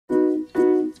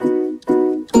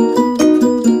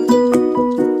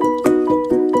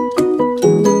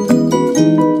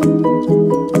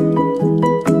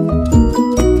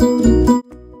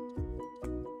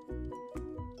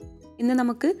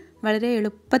വളരെ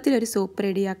എളുപ്പത്തിൽ ഒരു സൂപ്പ്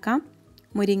റെഡിയാക്കാം.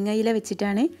 മുരിങ്ങയില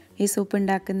വെച്ചിട്ടാണ് ഈ സൂപ്പ്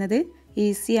ഉണ്ടാക്കുന്നത്.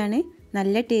 ഈസിയാണ്,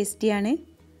 നല്ല ടേസ്റ്റിയാണ്.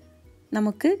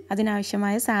 നമുക്ക്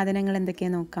അതിനാവശ്യമായ സാധനങ്ങൾ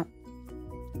എന്തൊക്കെയാണെന്ന് നോക്കാം.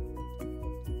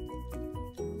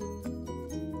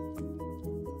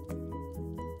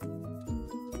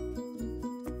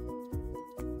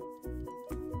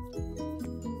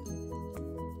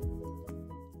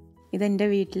 ഇതെൻ്റെ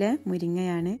വീട്ടിലെ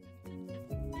മുരിങ്ങയാണ്.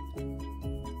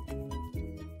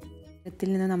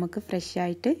 ഇതിൽ നിന്ന് നമുക്ക് ഫ്രഷ്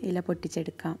ആയിട്ട് ഇല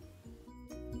പൊട്ടിച്ചെടുക്കാം.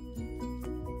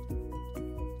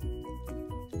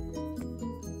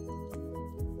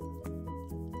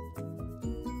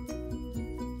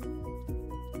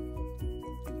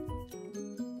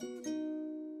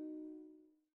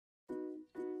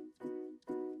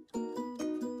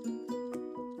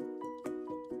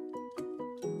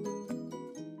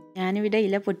 ഞാനിവിടെ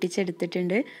ഇല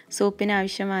പൊട്ടിച്ചെടുത്തിട്ടുണ്ട്. സൂപ്പിന്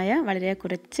ആവശ്യമായ വളരെ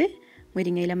കുറച്ച്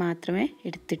മുരിങ്ങയില മാത്രമേ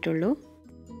എടുത്തിട്ടുള്ളൂ.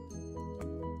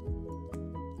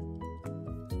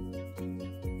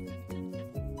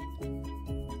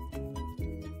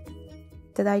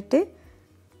 അടുത്തതായിട്ട്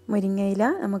മുരിങ്ങയില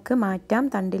നമുക്ക് മാറ്റാം.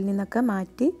 തണ്ടിൽ നിന്നൊക്കെ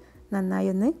മാറ്റി നന്നായി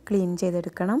ഒന്ന് ക്ലീൻ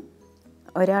ചെയ്തെടുക്കണം.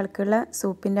 ഒരാൾക്കുള്ള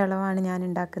സൂപ്പിൻ്റെ അളവാണ് ഞാൻ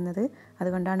ഉണ്ടാക്കുന്നത്.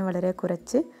 അതുകൊണ്ടാണ് വളരെ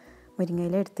കുറച്ച്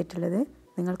മുരിങ്ങയില എടുത്തിട്ടുള്ളത്.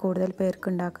 നിങ്ങൾ കൂടുതൽ പേർക്ക്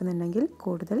ഉണ്ടാക്കുന്നുണ്ടെങ്കിൽ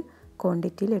കൂടുതൽ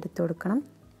ക്വാണ്ടിറ്റിയിൽ എടുത്തു കൊടുക്കണം.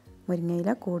 മുരിങ്ങയില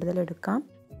കൂടുതൽ എടുക്കാം.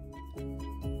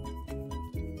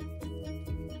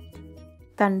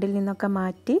 തണ്ടിൽ നിന്നൊക്കെ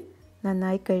മാറ്റി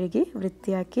നന്നായി കഴുകി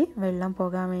വൃത്തിയാക്കി വെള്ളം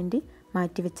പോകാൻ വേണ്ടി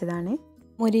മാറ്റി വെച്ചതാണ്.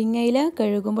 മുരിങ്ങയില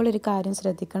കഴുകുമ്പോൾ ഒരു കാര്യം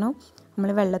ശ്രദ്ധിക്കണം. നമ്മൾ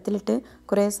വെള്ളത്തിലിട്ട്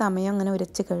കുറേ സമയം അങ്ങനെ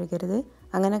ഉരച്ച് കഴുകരുത്.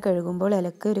 അങ്ങനെ കഴുകുമ്പോൾ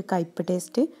ഇലക്ക് ഒരു കയ്പ്പ്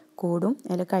ടേസ്റ്റ് കൂടും.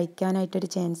 ഇല കഴിക്കാനായിട്ടൊരു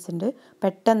ചാൻസ് ഉണ്ട്.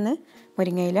 പെട്ടെന്ന്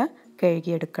മുരിങ്ങയില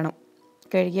കഴുകിയെടുക്കണം.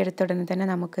 കഴുകിയെടുത്ത ഉടനെ തന്നെ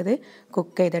നമുക്കിത്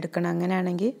കുക്ക് ചെയ്തെടുക്കണം.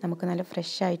 അങ്ങനെയാണെങ്കിൽ നമുക്ക് നല്ല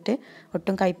ഫ്രഷായിട്ട്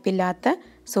ഒട്ടും കയ്പില്ലാത്ത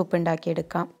സൂപ്പ്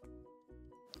ഉണ്ടാക്കിയെടുക്കാം.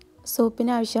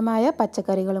 സൂപ്പിന് ആവശ്യമായ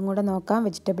പച്ചക്കറികളും കൂടെ നോക്കാം.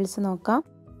 വെജിറ്റബിൾസ് നോക്കാം.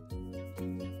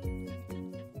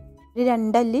 ഒരു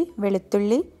 2 അല്ലി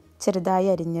വെളുത്തുള്ളി ചെറുതായി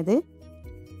അരിഞ്ഞത്.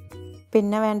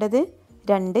 പിന്നെ വേണ്ടത്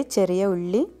 2 ചെറിയ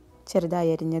ഉള്ളി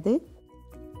ചെറുതായി അരിഞ്ഞത്.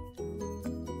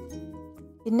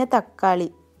 പിന്നെ തക്കാളി,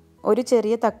 ഒരു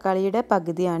ചെറിയ തക്കാളിയുടെ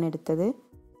പകുതിയാണ് എടുത്തത്.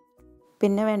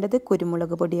 പിന്നെ വേണ്ടത്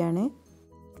കുരുമുളക് പൊടിയാണ്.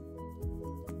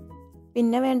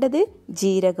 പിന്നെ വേണ്ടത്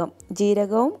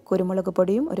ജീരകവും കുരുമുളക്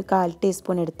പൊടിയും ഒരു 1/4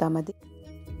 ടീസ്പൂൺ എടുത്താൽ മതി.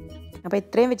 അപ്പോൾ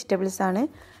ഇത്രയും വെജിറ്റബിൾസാണ്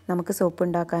നമുക്ക് സൂപ്പ്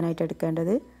ഉണ്ടാക്കാനായിട്ട്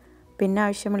എടുക്കേണ്ടത്. പിന്നെ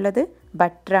ആവശ്യമുള്ളത്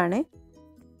ബട്ടറാണ്.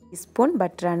 ടീസ്പൂൺ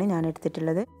ബട്ടറാണ് ഞാൻ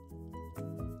എടുത്തിട്ടുള്ളത്.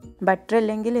 ബട്ടർ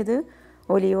അല്ലെങ്കിൽ ഇത്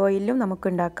ഒലിവ് ഓയിലും നമുക്ക്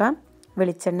ഉണ്ടാക്കാം,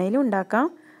 വെളിച്ചെണ്ണയിലും ഉണ്ടാക്കാം.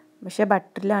 പക്ഷേ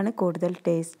ബട്ടറിലാണ് കൂടുതൽ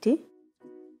ടേസ്റ്റ്.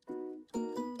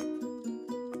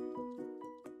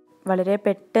 വളരെ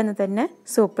പെട്ടെന്ന് തന്നെ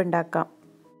സൂപ്പ് ഉണ്ടാക്കാം.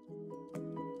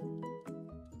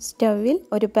 സ്റ്റൗവിൽ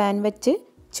ഒരു പാൻ വെച്ച്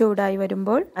ചൂടായി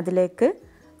വരുമ്പോൾ അതിലേക്ക്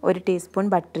 1 ടീസ്പൂൺ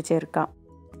ബട്ടർ ചേർക്കാം.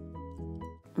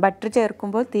 ബട്ടർ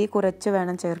ചേർക്കുമ്പോൾ തീ കുറച്ച്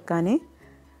വേണം ചേർക്കാൻ.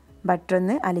 ബട്ടർ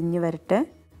ഒന്ന് അലിഞ്ഞു വരട്ടെ.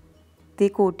 തീ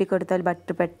കൂട്ടിക്കൊടുത്താൽ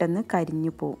ബട്ടർ പെട്ടെന്ന്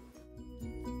കരിഞ്ഞു പോവും.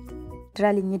 ബട്ടർ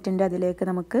അലിഞ്ഞിട്ടുണ്ട്. അതിലേക്ക്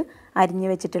നമുക്ക് അരിഞ്ഞു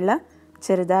വെച്ചിട്ടുള്ള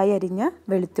ചെറുതായി അരിഞ്ഞ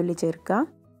വെളുത്തുള്ളി ചേർക്കാം.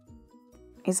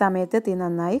 ഈ സമയത്ത് തീ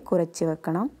നന്നായി കുറച്ച്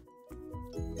വെക്കണം.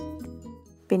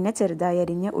 പിന്നെ ചെറുതായി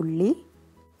അരിഞ്ഞ ഉള്ളി,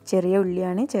 ചെറിയ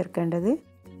ഉള്ളിയാണ് ചേർക്കേണ്ടത്.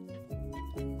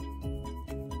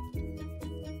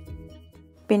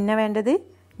 പിന്നെ വേണ്ടത്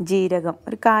ജീരകം,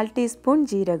 ഒരു 1/4 ടീസ്പൂൺ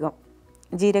ജീരകം.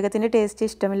 ജീരകത്തിൻ്റെ ടേസ്റ്റ്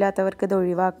ഇഷ്ടമില്ലാത്തവർക്ക് ഇത്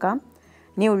ഒഴിവാക്കാം.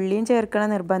 ഇനി ഉള്ളിയും ചേർക്കണ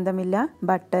നിർബന്ധമില്ല.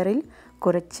 ബട്ടറിൽ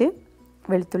കുറച്ച്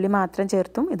വെളുത്തുള്ളി മാത്രം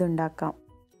ചേർത്തും ഇതുണ്ടാക്കാം.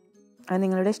 അത്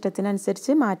നിങ്ങളുടെ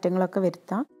ഇഷ്ടത്തിനനുസരിച്ച് മാറ്റങ്ങളൊക്കെ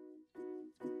വരുത്താം.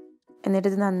 എന്നിട്ട്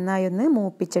ഇത് നന്നായി ഒന്ന്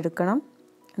മൂപ്പിച്ചെടുക്കണം.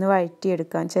 ഒന്ന്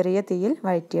വഴറ്റിയെടുക്കാം. ചെറിയ തീയിൽ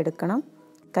വഴറ്റിയെടുക്കണം.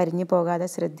 കരിഞ്ഞു പോകാതെ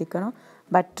ശ്രദ്ധിക്കണം.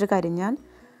 ബട്ടർ കരിഞ്ഞാൽ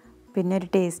പിന്നെ ഒരു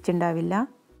ടേസ്റ്റ് ഉണ്ടാവില്ല.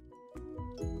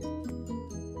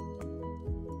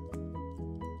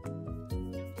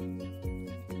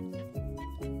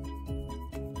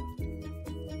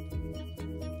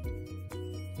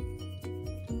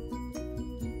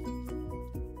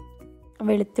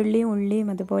 വെളുത്തുള്ളിയും ഉള്ളിയും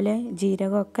അതുപോലെ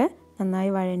ജീരകമൊക്കെ നന്നായി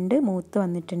വഴണ്ട് മൂത്ത്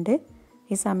വന്നിട്ടുണ്ട്.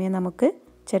 ഈ സമയം നമുക്ക്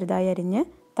ചെറുതായി അരിഞ്ഞ്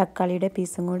തക്കാളിയുടെ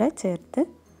പീസും കൂടെ ചേർത്ത്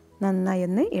നന്നായി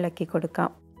ഒന്ന് ഇളക്കി കൊടുക്കാം.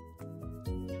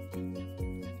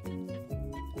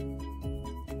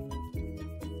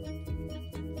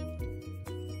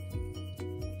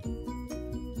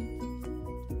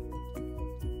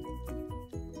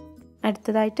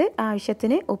 അടുത്തതായിട്ട്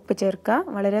ആവശ്യത്തിന് ഉപ്പ് ചേർക്കുക.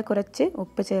 വളരെ കുറച്ച്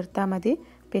ഉപ്പ് ചേർത്താൽ മതി.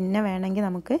 പിന്നെ വേണമെങ്കിൽ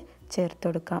നമുക്ക് ചേർത്ത്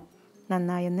കൊടുക്കാം.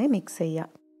 നന്നായി ഒന്ന് മിക്സ് ചെയ്യാം.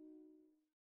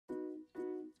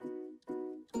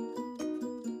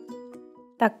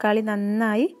 തക്കാളി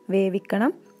നന്നായി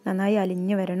വേവിക്കണം, നന്നായി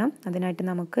അലിഞ്ഞു വരണം. അതിനായിട്ട്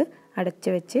നമുക്ക് അടച്ചു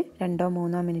വെച്ച്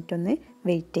 2-3 മിനിറ്റ് ഒന്ന്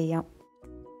വെയിറ്റ് ചെയ്യാം.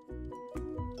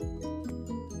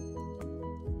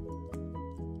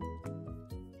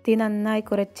 തീ നന്നായി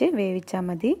കുറച്ച് വേവിച്ചാൽ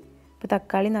മതി. ഇപ്പോൾ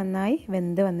തക്കാളി നന്നായി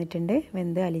വെന്ത് വന്നിട്ടുണ്ട്,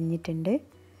 വെന്ത് അലിഞ്ഞിട്ടുണ്ട്.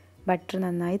 ബട്ടർ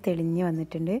നന്നായി തെളിഞ്ഞ്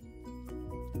വന്നിട്ടുണ്ട്.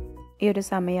 ഈ ഒരു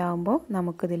സമയമാകുമ്പോൾ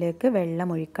നമുക്കിതിലേക്ക്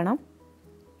വെള്ളം ഒഴിക്കണം.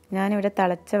 ഞാനിവിടെ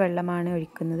തിളച്ച വെള്ളമാണ്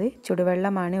ഒഴിക്കുന്നത്,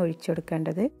 ചുടുവെള്ളമാണ് ഒഴിച്ചു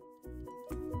കൊടുക്കേണ്ടത്.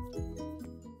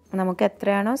 നമുക്ക്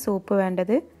എത്രയാണോ സൂപ്പ്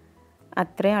വേണ്ടത്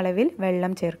അത്രയും അളവിൽ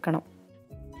വെള്ളം ചേർക്കണം.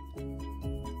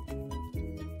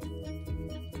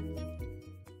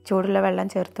 ചൂടുള്ള വെള്ളം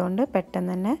ചേർത്തുകൊണ്ട്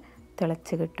പെട്ടെന്ന് തന്നെ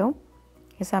തിളച്ച് കിട്ടും.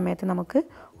 ഈ സമയത്ത് നമുക്ക്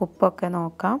ഉപ്പൊക്കെ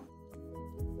നോക്കാം.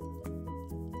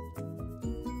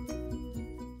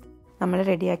 നമ്മൾ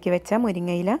റെഡിയാക്കി വെച്ച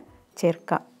മുരിങ്ങയില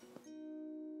ചേർക്കാം.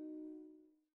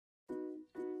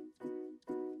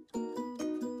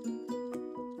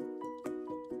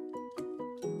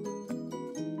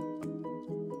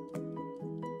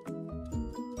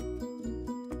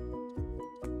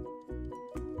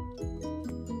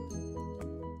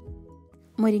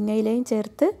 മുരിങ്ങയിലയും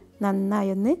ചേർത്ത് നന്നായി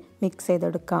ഒന്ന് മിക്സ്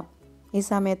ചെയ്തെടുക്കാം. ഈ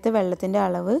സമയത്ത് വെള്ളത്തിൻ്റെ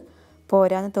അളവ്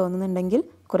പോരാന്ന് തോന്നുന്നുണ്ടെങ്കിൽ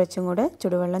കുറച്ചും കൂടെ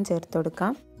ചുടുവെള്ളം ചേർത്ത്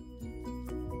കൊടുക്കാം.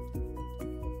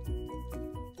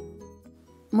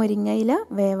 മുരിങ്ങയില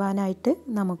വേവാനായിട്ട്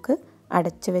നമുക്ക്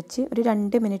അടച്ച് വെച്ച് ഒരു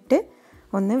 2 മിനിറ്റ്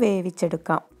ഒന്ന്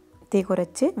വേവിച്ചെടുക്കാം. തീ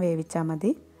കുറച്ച് വേവിച്ചാൽ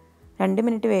മതി. 2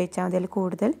 മിനിറ്റ് വേവിച്ചാൽ മതി, അതിൽ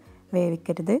കൂടുതൽ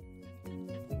വേവിക്കരുത്.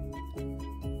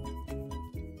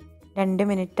 2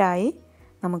 മിനിറ്റായി.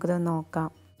 നമുക്കിതൊന്ന് നോക്കാം.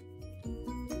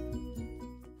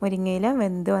 മുരിങ്ങയില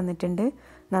വെന്ത് വന്നിട്ടുണ്ട്.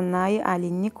 നന്നായി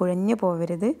അലിഞ്ഞ് കുഴഞ്ഞു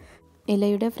പോവരുത്.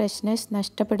 ഇലയുടെ ഫ്രഷ്നെസ്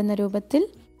നഷ്ടപ്പെടുന്ന രൂപത്തിൽ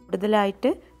കൂടുതലായിട്ട്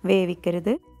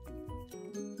വേവിക്കരുത്.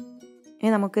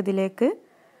 ഇനി നമുക്കിതിലേക്ക്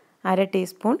 1/2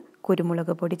 ടീസ്പൂൺ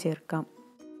കുരുമുളക് പൊടി ചേർക്കാം.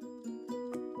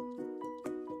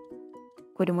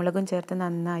 കുരുമുളകും ചേർത്ത്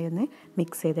നന്നായി ഒന്ന്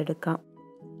മിക്സ് ചെയ്തെടുക്കാം.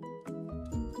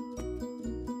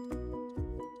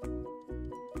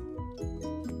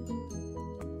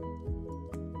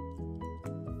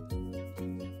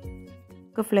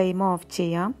 ഫ്ലെയിം ഓഫ്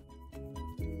ചെയ്യാം.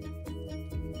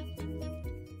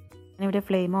 ഞാനിവിടെ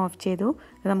ഫ്ലെയിം ഓഫ് ചെയ്തു.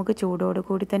 നമുക്ക്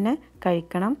ചൂടോടുകൂടി തന്നെ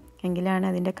കഴിക്കണം, എങ്കിലാണ്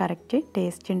അതിൻ്റെ കറക്റ്റ്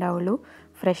ടേസ്റ്റ് ഉണ്ടാവുള്ളൂ.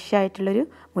 ഫ്രഷ് ആയിട്ടുള്ളൊരു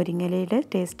മുരിങ്ങയിലയുടെ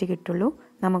ടേസ്റ്റ് കിട്ടുള്ളൂ.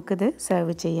 നമുക്കിത്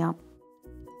സെർവ് ചെയ്യാം.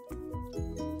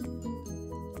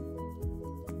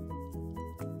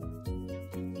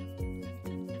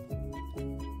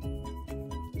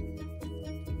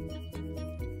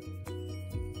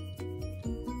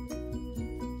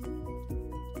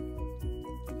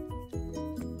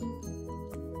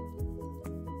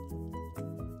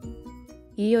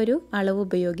 ഈ ഒരു അളവ്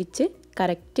ഉപയോഗിച്ച്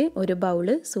കറക്റ്റ് ഒരു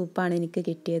ബൗള് സൂപ്പാണ് എനിക്ക്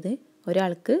കിട്ടിയത്.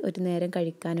 ഒരാൾക്ക് ഒരു നേരം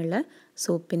കഴിക്കാനുള്ള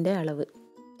സൂപ്പിൻ്റെ അളവ്.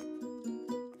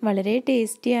 വളരെ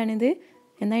ടേസ്റ്റിയാണിത്.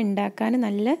 എന്നാൽ ഉണ്ടാക്കാൻ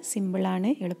നല്ല സിമ്പിളാണ്,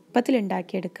 എളുപ്പത്തിൽ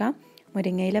ഉണ്ടാക്കിയെടുക്കാം.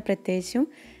 മുരിങ്ങയില പ്രത്യേകിച്ചും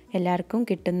എല്ലാവർക്കും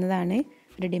കിട്ടുന്നതാണ്,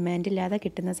 ഒരു ഡിമാൻഡില്ലാതെ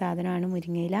കിട്ടുന്ന സാധനമാണ്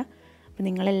മുരിങ്ങയില. അപ്പോൾ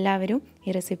നിങ്ങളെല്ലാവരും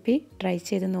ഈ റെസിപ്പി ട്രൈ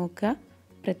ചെയ്ത് നോക്കുക.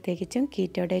 പ്രത്യേകിച്ചും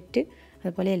കീറ്റോ ഡയറ്റ്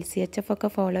അതുപോലെ LCHF ഒക്കെ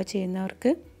ഫോളോ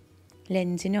ചെയ്യുന്നവർക്ക്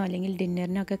ലഞ്ചിനോ അല്ലെങ്കിൽ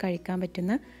ഡിന്നറിനോ ഒക്കെ കഴിക്കാൻ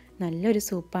പറ്റുന്ന നല്ലൊരു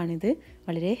സൂപ്പാണിത്.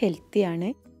 വളരെ ഹെൽത്തിയാണ്.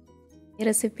 ഈ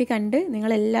റെസിപ്പി കണ്ട്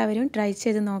നിങ്ങളെല്ലാവരും ട്രൈ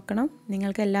ചെയ്ത് നോക്കണം.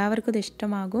 നിങ്ങൾക്ക് എല്ലാവർക്കും ഇത്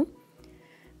ഇഷ്ടമാകും.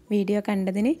 വീഡിയോ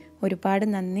കണ്ടതിന് ഒരുപാട്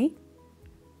നന്ദി.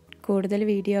 കൂടുതൽ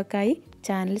വീഡിയോക്കായി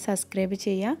ചാനൽ സബ്സ്ക്രൈബ്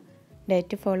ചെയ്യുക.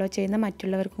 ഡയറ്റ് ഫോളോ ചെയ്യുന്ന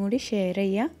മറ്റുള്ളവർക്കും കൂടി ഷെയർ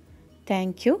ചെയ്യുക.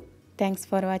 Thanks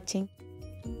for watching.